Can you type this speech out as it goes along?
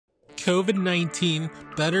COVID-19,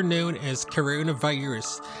 better known as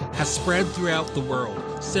coronavirus, has spread throughout the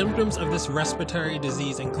world. Symptoms of this respiratory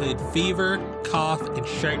disease include fever, cough, and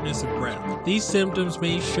shortness of breath. These symptoms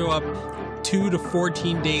may show up 2 to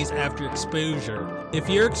 14 days after exposure. If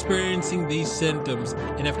you're experiencing these symptoms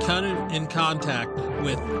and have come in contact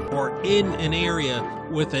with or in an area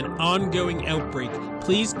with an ongoing outbreak,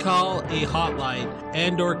 please call a hotline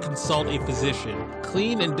and/or consult a physician.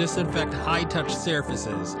 Clean and disinfect high-touch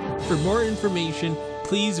surfaces. For more information,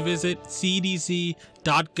 please visit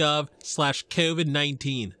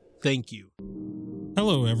cdc.gov/COVID-19. Thank you.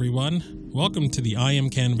 Hello, everyone. Welcome to the I Am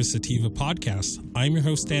Cannabis Sativa podcast. I'm your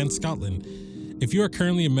host, Dan Scotland. If you are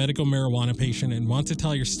currently a medical marijuana patient and want to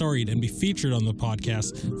tell your story and be featured on the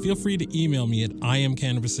podcast, feel free to email me at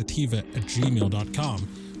iamcannabissativa@gmail.com.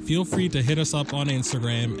 Feel free to hit us up on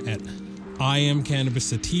Instagram at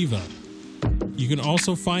iamcannabissativa. You can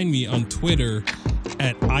also find me on Twitter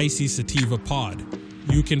at ICSativaPod.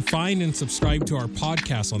 You can find and subscribe to our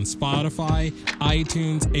podcast on Spotify,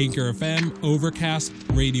 iTunes, Anchor FM, Overcast,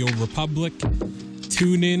 Radio Republic,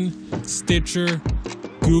 TuneIn, Stitcher,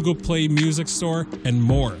 Google Play Music Store, and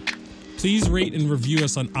more. Please rate and review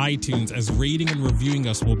us on iTunes, as rating and reviewing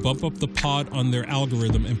us will bump up the pod on their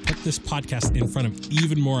algorithm and put this podcast in front of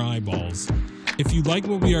even more eyeballs. If you like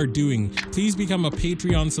what we are doing, please become a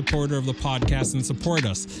Patreon supporter of the podcast and support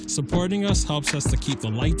us. Supporting us helps us to keep the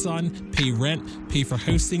lights on, pay rent, pay for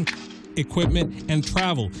hosting, equipment, and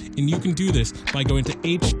travel. And you can do this by going to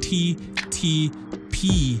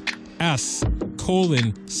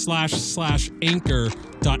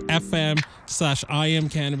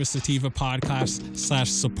https://anchor.fm/iamcannabissativa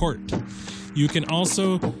podcast/support. You can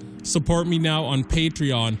also support me now on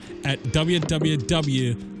Patreon at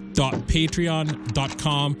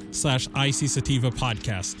www.patreon.com/ICSativa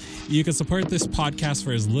podcast. You can support this podcast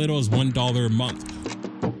for as little as $1 a month.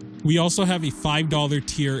 We also have a $5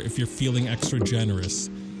 tier if you're feeling extra generous.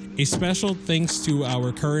 A special thanks to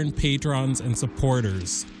our current patrons and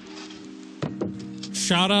supporters.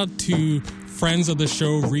 Shout out to friends of the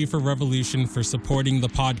show, Reefer Revolution, for supporting the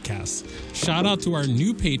podcast. Shout out to our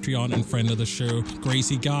new Patreon and friend of the show,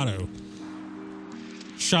 Gracie Gatto.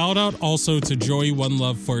 Shout out also to Joey One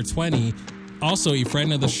Love 420, also a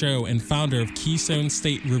friend of the show and founder of Keystone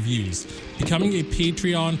State Reviews. Becoming a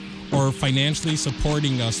Patreon or financially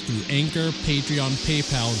supporting us through Anchor, Patreon,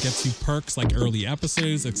 PayPal gets you perks like early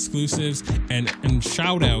episodes, exclusives, and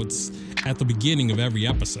shout outs at the beginning of every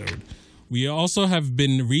episode. We also have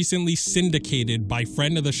been recently syndicated by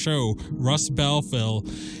friend of the show, Russ Belfill,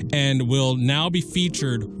 and will now be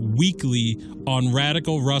featured weekly on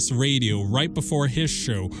Radical Russ Radio right before his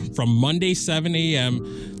show from Monday 7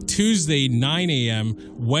 a.m., Tuesday 9 a.m.,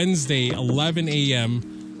 Wednesday 11 a.m.,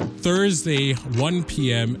 Thursday 1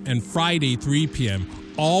 p.m., and Friday 3 p.m.,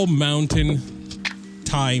 all mountain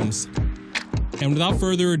times. And without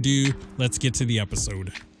further ado, let's get to the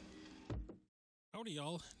episode. Howdy,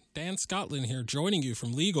 y'all. Dan Scotland here, joining you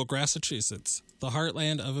from Legal, Massachusetts, the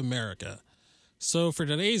heartland of America. So for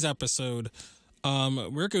today's episode,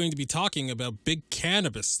 we're going to be talking about big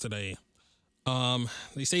cannabis today.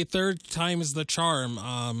 They say third time is the charm.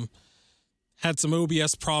 Had some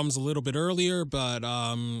OBS problems a little bit earlier, but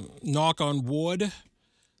knock on wood,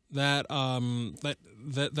 that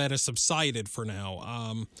has subsided for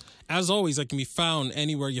now. As always, I can be found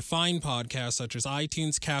anywhere you find podcasts, such as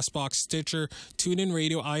iTunes, CastBox, Stitcher, TuneIn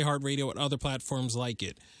Radio, iHeartRadio, and other platforms like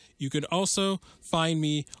it. You can also find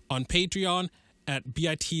me on Patreon at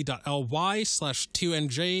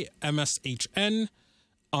bit.ly/2njmshn,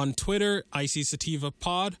 on Twitter,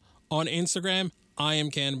 ICSativaPod, on Instagram, I Am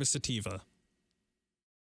Cannabis Sativa.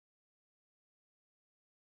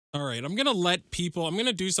 All right, I'm going to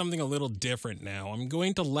do something a little different now. I'm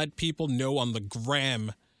going to let people know on the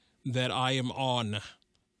gram that I am on.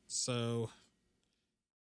 So,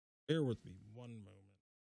 bear with me one moment.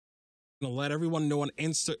 I'm going to let everyone know on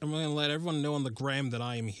I'm going to let everyone know on the gram that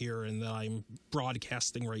I am here and that I'm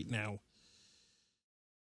broadcasting right now.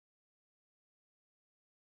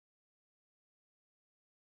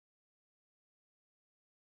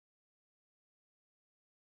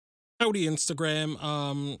 Howdy,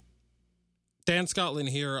 Instagram. Dan Scotland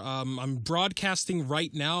here. I'm broadcasting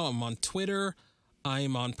right now. I'm on Twitter.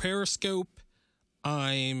 I'm on Periscope.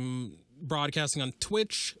 I'm broadcasting on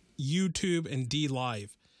Twitch, YouTube, and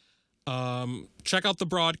DLive. Check out the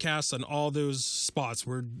broadcasts on all those spots.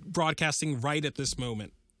 We're broadcasting right at this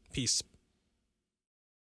moment. Peace.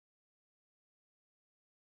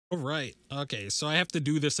 All right. Okay, so I have to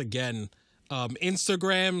do this again.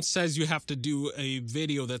 Instagram says you have to do a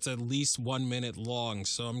video that's at least 1 minute long,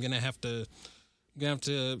 so I'm gonna have to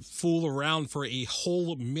fool around for a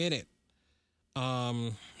whole minute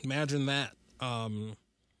Imagine that.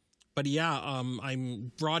 But yeah,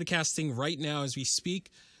 I'm broadcasting right now as we speak.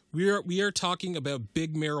 We are talking about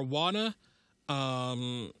big marijuana,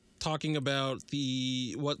 talking about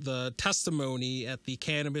the testimony at the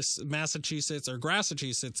Massachusetts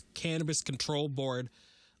Cannabis Control Board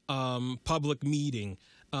public meeting.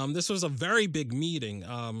 This was a very big meeting.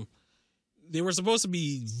 They were supposed to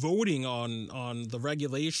be voting on the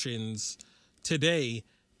regulations today,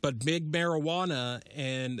 but big marijuana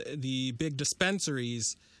and the big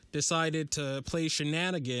dispensaries decided to play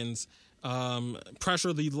shenanigans,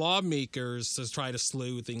 pressure the lawmakers to try to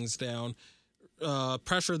slow things down,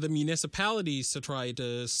 pressure the municipalities to try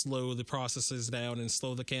to slow the processes down and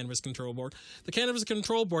slow the Cannabis Control Board. The Cannabis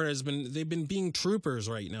Control Board they've been being troopers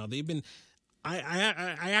right now.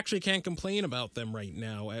 I actually can't complain about them right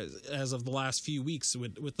now as of the last few weeks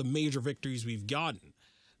with the major victories we've gotten.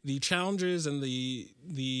 The challenges and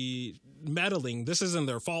the meddling, this isn't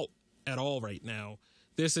their fault at all right now.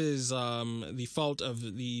 This is the fault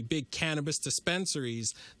of the big cannabis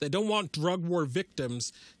dispensaries that don't want drug war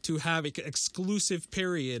victims to have an exclusive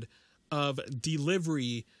period of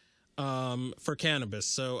delivery for cannabis.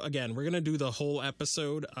 So again, we're going to do the whole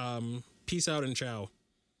episode. Peace out and ciao.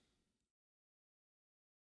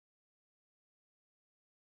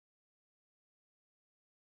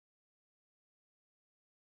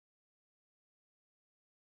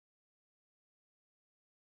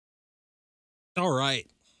 All right.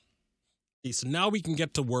 Okay, so now we can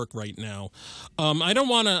get to work right now. I don't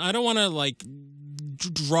want to like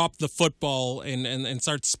drop the football and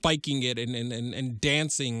start spiking it and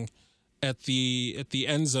dancing at the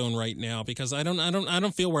end zone right now, because I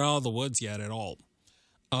don't feel we're out of the woods yet at all.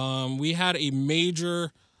 We had a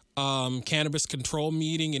major cannabis control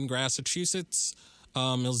meeting in Massachusetts.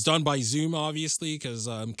 It was done by Zoom, obviously, because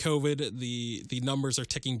COVID, the numbers are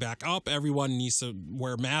ticking back up. Everyone needs to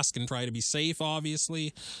wear masks and try to be safe,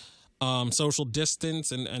 obviously. Social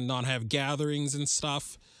distance and not have gatherings and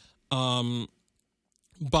stuff. But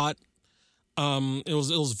it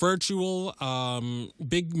was virtual.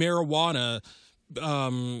 Big marijuana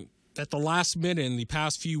at the last minute in the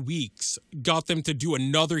past few weeks got them to do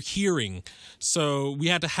another hearing. So we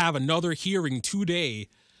had to have another hearing today,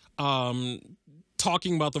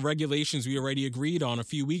 talking about the regulations we already agreed on a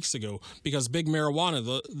few weeks ago, because big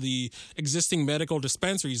marijuana, the existing medical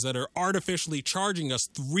dispensaries that are artificially charging us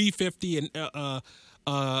 $3.50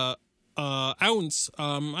 an ounce.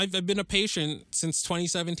 I've been a patient since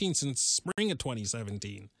 2017, since spring of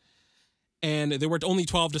 2017. And there were only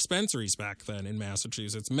 12 dispensaries back then in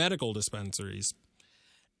Massachusetts, medical dispensaries.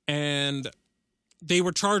 And they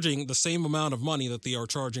were charging the same amount of money that they are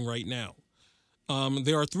charging right now.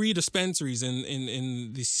 There are 3 dispensaries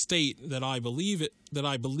in the state that I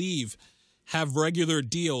believe have regular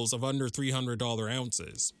deals of under $300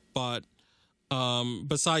 ounces. But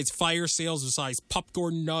besides fire sales, besides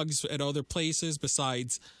popcorn nugs at other places,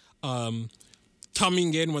 besides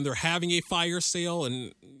coming in when they're having a fire sale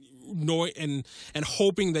and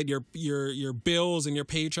hoping that your bills and your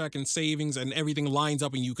paycheck and savings and everything lines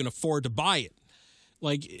up and you can afford to buy it.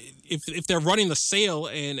 Like if they're running the sale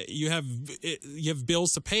and you have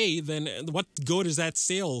bills to pay, then what good is that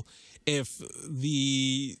sale if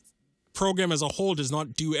the program as a whole does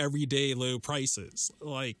not do everyday low prices?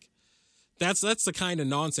 Like that's the kind of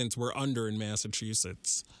nonsense we're under in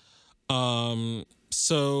Massachusetts. So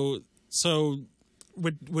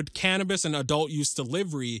with cannabis and adult use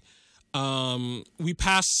delivery, we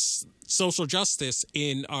passed social justice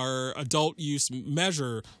in our adult use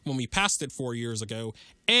measure when we passed it 4 years ago,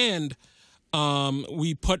 and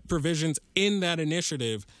we put provisions in that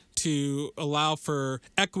initiative to allow for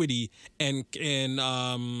equity and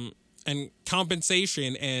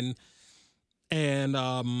compensation and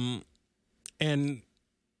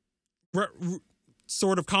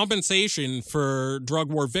sort of compensation for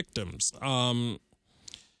drug war victims.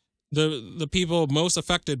 The people most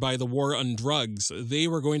affected by the war on drugs, they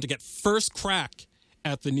were going to get first crack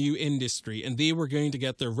at the new industry, and they were going to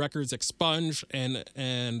get their records expunged and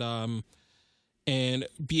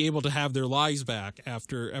be able to have their lives back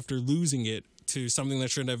after losing it to something that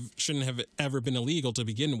shouldn't have ever been illegal to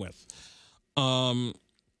begin with.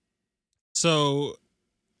 So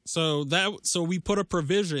we put a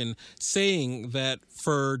provision saying that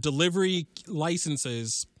for delivery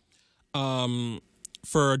licenses,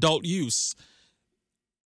 for adult use,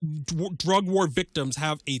 drug war victims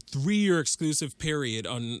have a 3-year exclusive period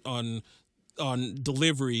on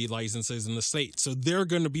delivery licenses in the state. So they're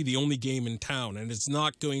going to be the only game in town, and it's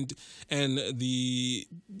not going to. And the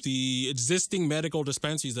existing medical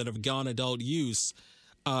dispensaries that have gone adult use,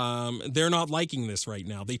 they're not liking this right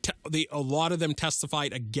now. A lot of them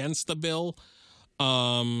testified against the bill,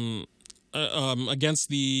 against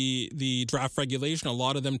the draft regulation. A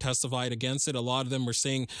lot of them testified against it. A lot of them were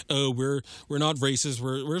saying, "Oh, we're not racist.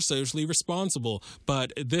 We're socially responsible."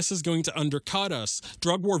 But this is going to undercut us.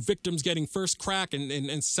 Drug war victims getting first crack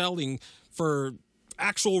and selling for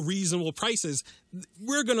actual reasonable prices.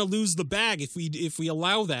 We're going to lose the bag if we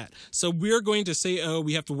allow that. So we're going to say, "Oh,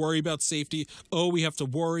 we have to worry about safety. Oh, we have to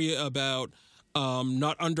worry about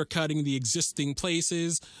not undercutting the existing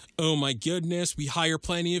places. Oh my goodness, we hire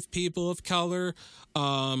plenty of people of color.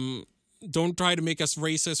 Don't try to make us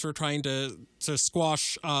racist for trying to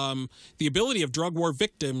squash the ability of drug war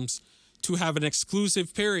victims to have an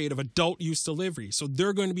exclusive period of adult use delivery." So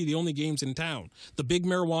they're going to be the only games in town. The big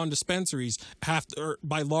marijuana dispensaries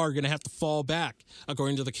by law, are going to have to fall back,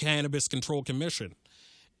 according to the Cannabis Control Commission.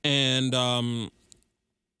 And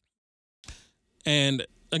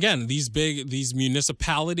again, these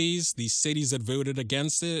municipalities, these cities that voted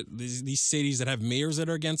against it, these cities that have mayors that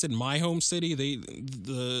are against it. My home city,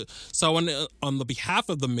 someone on the behalf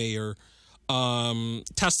of the mayor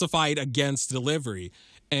testified against delivery.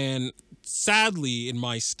 And sadly, in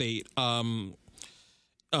my state,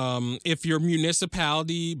 if your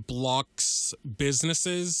municipality blocks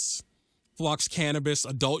cannabis,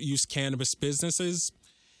 adult use cannabis businesses,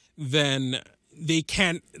 then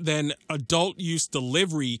adult use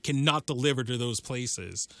delivery cannot deliver to those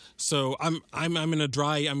places. So I'm in a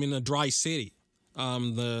dry city.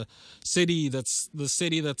 The city that's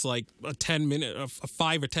like a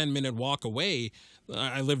 5 or 10 minute walk away.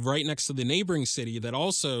 I live right next to the neighboring city that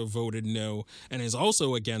also voted no and is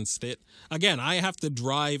also against it. Again, I have to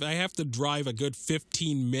drive a good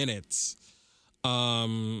 15 minutes.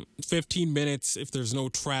 15 minutes if there's no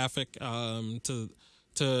traffic to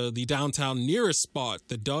the downtown nearest spot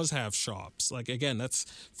that does have shops. Like, again, that's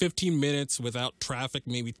 15 minutes without traffic,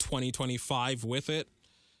 maybe 25 with it.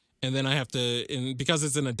 And then I have to, because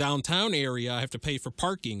it's in a downtown area, I have to pay for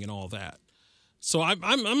parking and all that. So I'm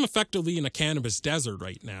effectively in a cannabis desert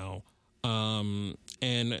right now.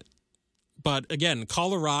 But again,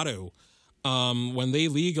 Colorado, when they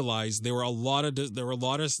legalized, there were a lot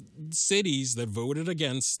of cities that voted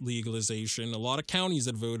against legalization, a lot of counties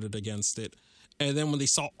that voted against it. And then when they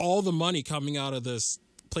saw all the money coming out of the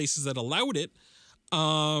places that allowed it,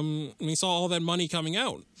 when they saw all that money coming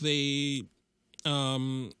out,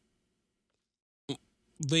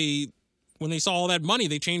 when they saw all that money,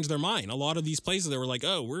 they changed their mind. A lot of these places, they were like,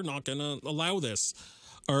 "Oh, we're not going to allow this."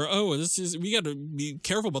 Or, "Oh, we got to be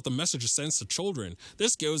careful about the message it sends to children.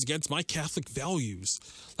 This goes against my Catholic values."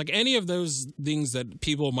 Like any of those things that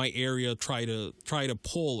people in my area try to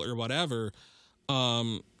pull or whatever.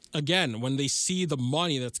 Again, when they see the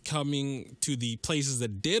money that's coming to the places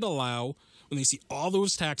that did allow, when they see all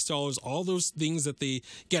those tax dollars, all those things that they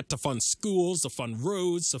get to fund schools, to fund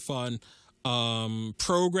roads, to fund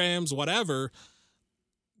programs, whatever,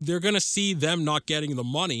 they're going to see them not getting the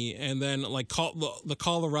money. And then like the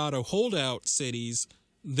Colorado holdout cities,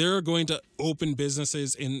 they're going to open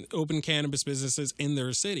cannabis businesses in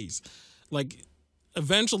their cities. Like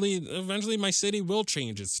eventually my city will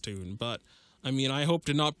change its tune, but I mean, I hope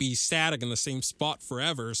to not be static in the same spot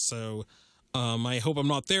forever. So I hope I'm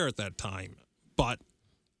not there at that time. But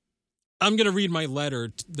I'm going to read my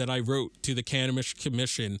letter that I wrote to the Cannabis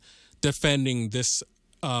Commission defending this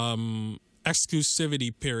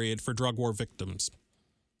exclusivity period for drug war victims.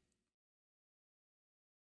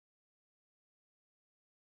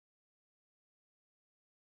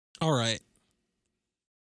 All right.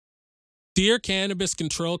 Dear Cannabis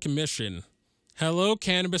Control Commission, hello,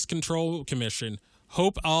 Cannabis Control Commission.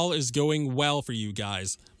 Hope all is going well for you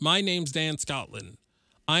guys. My name's Dan Scotland.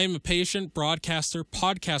 I am a patient, broadcaster,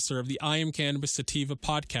 podcaster of the I Am Cannabis Sativa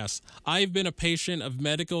podcast. I've been a patient of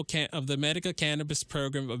the medical cannabis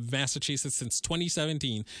program of Massachusetts since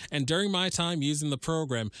 2017, and during my time using the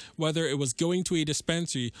program, whether it was going to a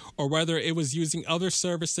dispensary or whether it was using other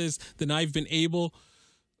services,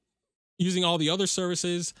 using all the other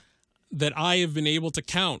services that I have been able to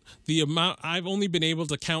count. I've only been able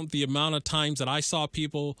to count the amount of times that I saw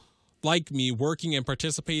people like me working and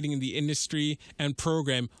participating in the industry and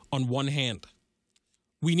program on one hand.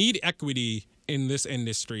 We need equity in this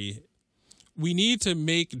industry. We need to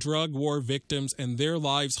make drug war victims and their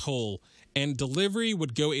lives whole, and delivery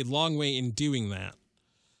would go a long way in doing that.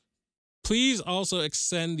 Please also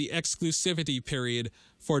extend the exclusivity period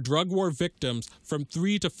for drug war victims from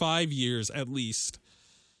 3 to 5 years at least.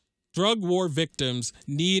 Drug war victims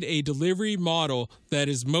need a delivery model that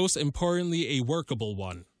is most importantly a workable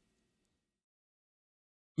one.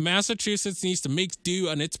 Massachusetts needs to make due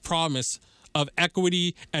on its promise of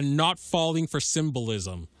equity and not falling for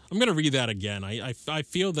symbolism. I'm going to read that again. I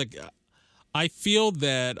feel that I feel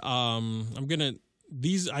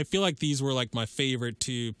like these were like my favorite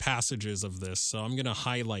two passages of this, so I'm going to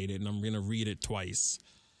highlight it and I'm going to read it twice.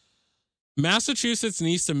 Massachusetts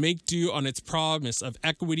needs to make do on its promise of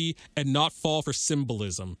equity and not fall for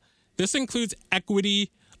symbolism. This includes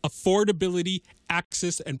equity, affordability,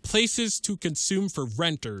 access, and places to consume for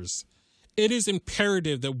renters. It is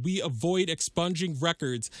imperative that we avoid expunging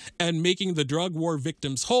records and making the drug war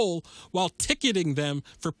victims whole while ticketing them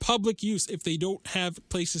for public use if they don't have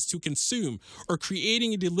places to consume, or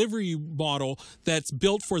creating a delivery model that's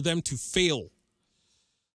built for them to fail.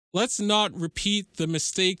 Let's not repeat the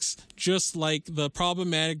mistakes just like the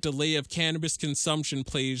problematic delay of cannabis consumption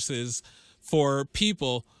places for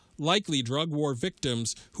people, likely drug war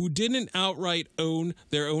victims, who didn't outright own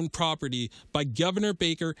their own property by Governor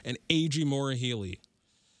Baker and A.G. Maura Healey.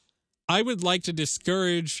 I would like to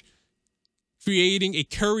discourage creating a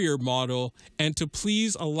courier model and to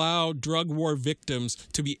please allow drug war victims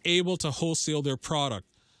to be able to wholesale their product.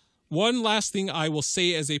 One last thing I will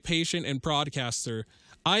say as a patient and broadcaster: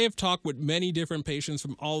 I have talked with many different patients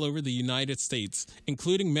from all over the United States,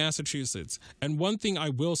 including Massachusetts, and one thing I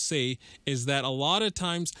will say is that a lot of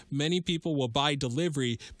times many people will buy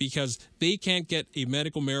delivery because they can't get a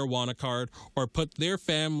medical marijuana card, or put their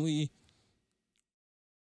family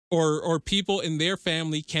or people in their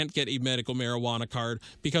family can't get a medical marijuana card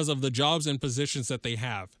because of the jobs and positions that they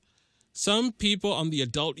have. Some people use the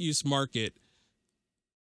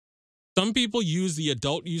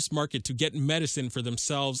adult use market to get medicine for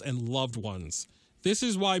themselves and loved ones. This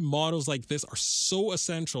is why models like this are so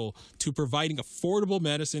essential to providing affordable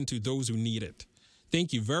medicine to those who need it.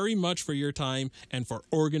 Thank you very much for your time and for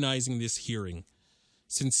organizing this hearing.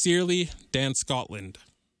 Sincerely, Dan Scotland.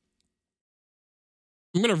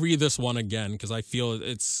 I'm going to read this one again because I feel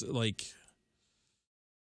it's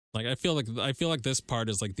I feel like this part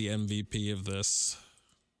is like the MVP of this.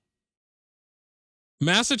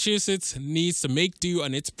 Massachusetts needs to make do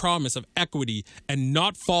on its promise of equity and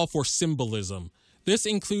not fall for symbolism. This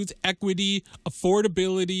includes equity,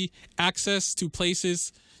 affordability, access to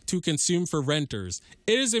places to consume for renters.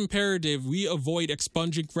 It is imperative we avoid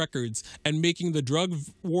expunging records and making the drug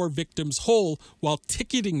war victims whole while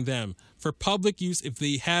ticketing them for public use if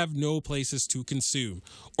they have no places to consume,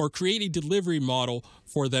 or create a delivery model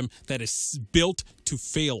for them that is built to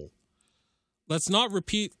fail. Let's not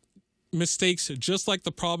repeat mistakes just like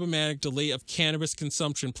the problematic delay of cannabis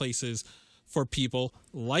consumption places for people,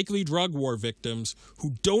 likely drug war victims,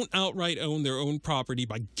 who don't outright own their own property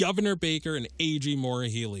by Governor Baker and A.G. Maura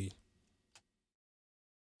Healey.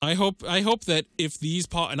 I hope that if these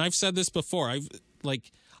and I've said this before, I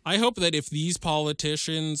hope that if these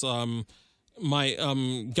politicians, Governor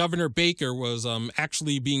Baker was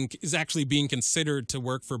actually being considered to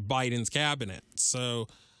work for Biden's cabinet. So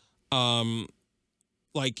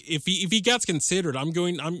if he gets considered,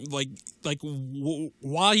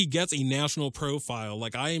 while he gets a national profile,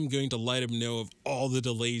 I am going to let him know of all the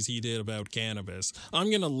delays he did about cannabis. I'm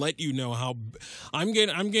going to let you know how I'm going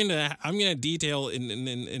to detail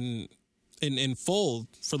in full,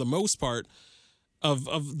 for the most part, of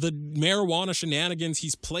the marijuana shenanigans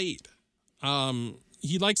he's played.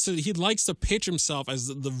 He likes to pitch himself as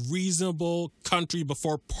the reasonable country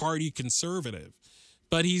before party conservative.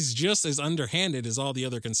 But he's just as underhanded as all the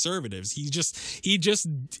other conservatives. He just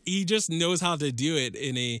knows how to do it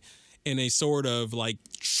in a sort of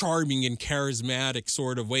charming and charismatic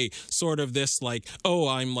sort of way. Sort of this I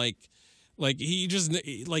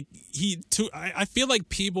feel like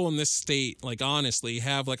people in this state, honestly,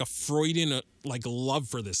 have a Freudian love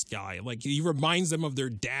for this guy. He reminds them of their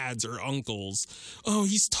dads or uncles. Oh,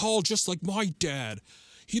 he's tall just like my dad.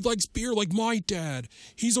 He likes beer like my dad.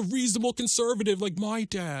 He's a reasonable conservative like my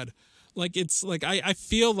dad. I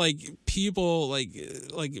feel like people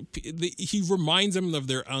he reminds them of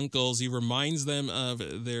their uncles. He reminds them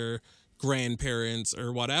of their grandparents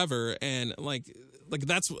or whatever. And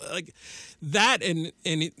that's that. And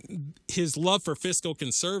his love for fiscal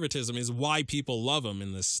conservatism is why people love him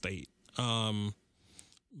in this state. But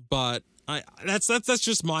that's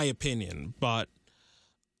just my opinion. But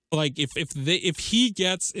if he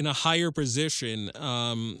gets in a higher position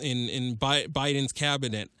in Biden's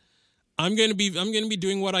cabinet, I'm going to be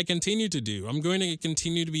doing what I continue to do. I'm going to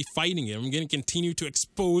continue to be fighting him. I'm going to continue to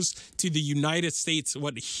expose to the United States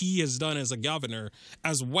what he has done as a governor,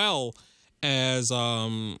 as well as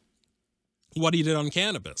what he did on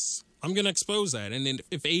cannabis. I'm going to expose that. And then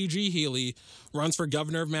if A.G. Healey runs for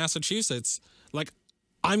governor of Massachusetts,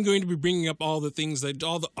 I'm going to be bringing up all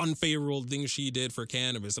the unfavorable things she did for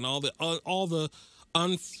cannabis, and all the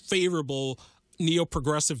unfavorable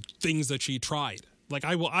neo-progressive things that she tried. Like,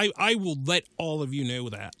 I will let all of you know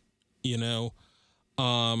that, you know.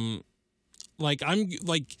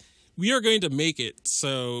 We are going to make it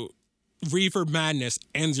so Reefer Madness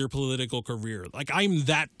ends your political career. Like, I'm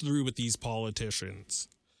that through with these politicians.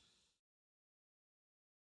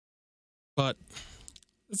 But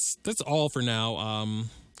that's all for now.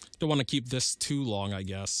 Don't want to keep this too long, I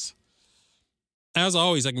guess. As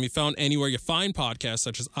always, I can be found anywhere you find podcasts,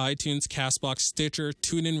 such as iTunes, CastBox, Stitcher,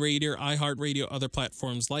 TuneIn Radio, iHeartRadio, other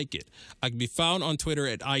platforms like it. I can be found on Twitter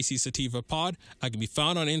at ICSativaPod. I can be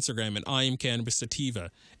found on Instagram at IamCannabisSativa.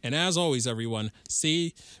 And as always, everyone,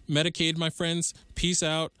 stay medicated, my friends. Peace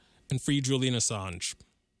out, and free Julian Assange.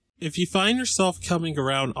 If you find yourself coming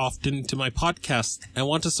around often to my podcast and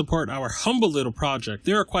want to support our humble little project,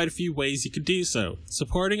 there are quite a few ways you could do so.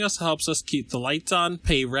 Supporting us helps us keep the lights on,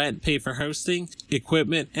 pay rent, pay for hosting,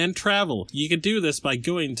 equipment, and travel. You can do this by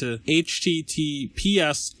going to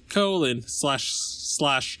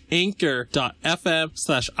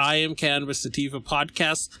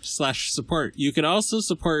https://anchor.fm/IamCannabisSativa/support. You can also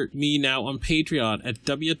support me now on Patreon at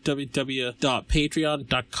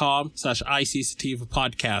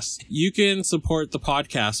www.patreon.com/ICSativapodcast. You can support the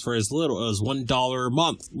podcast for as little as $1 a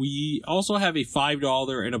month. We also have a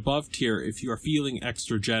 $5 and above tier if you are feeling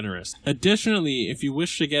extra generous. Additionally, if you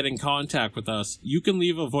wish to get in contact with us, you can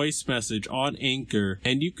leave a voice message on Anchor,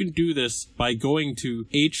 and you can do this by going to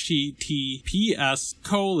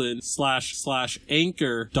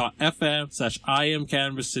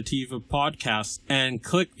https://anchor.fm/IamCannabisSativapodcast and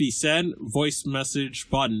click the send voice message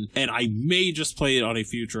button, and I may just play it on a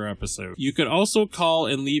future episode. You can also call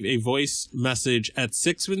and leave a voice message at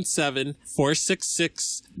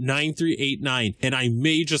 617-466-9389, and I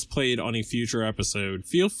may just play it on a future episode.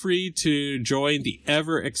 Feel free to join the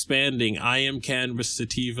ever-expanding I Am Cannabis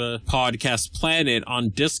Sativa podcast planet on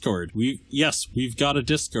Discord. We've got a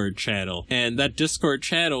Discord channel, and that Discord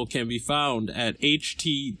channel can be found at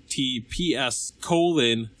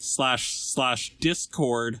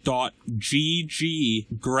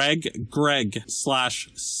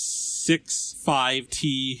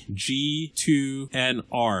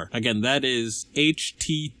Again, that is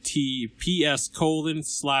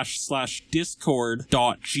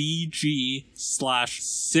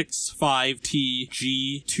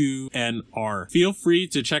https://discord.gg/65tg2nr. Feel free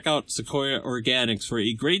to check out Sequoia Organics for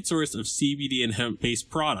a great source of CBD and hemp-based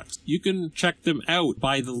products. You can check them out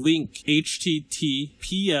by the link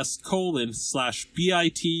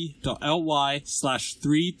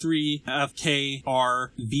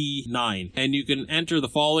https://bit.ly/33fkrv9, and you can enter the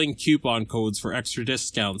following coupon codes for extra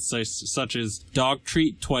discounts, such as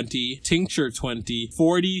DogTreat20, Tincture20,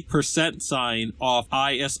 40% off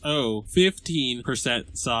ISO,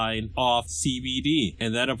 15% off CBD,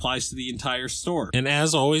 and that applies to the entire store. And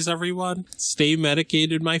as always, everyone, stay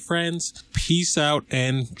medicated, my friends. Peace out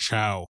and ciao.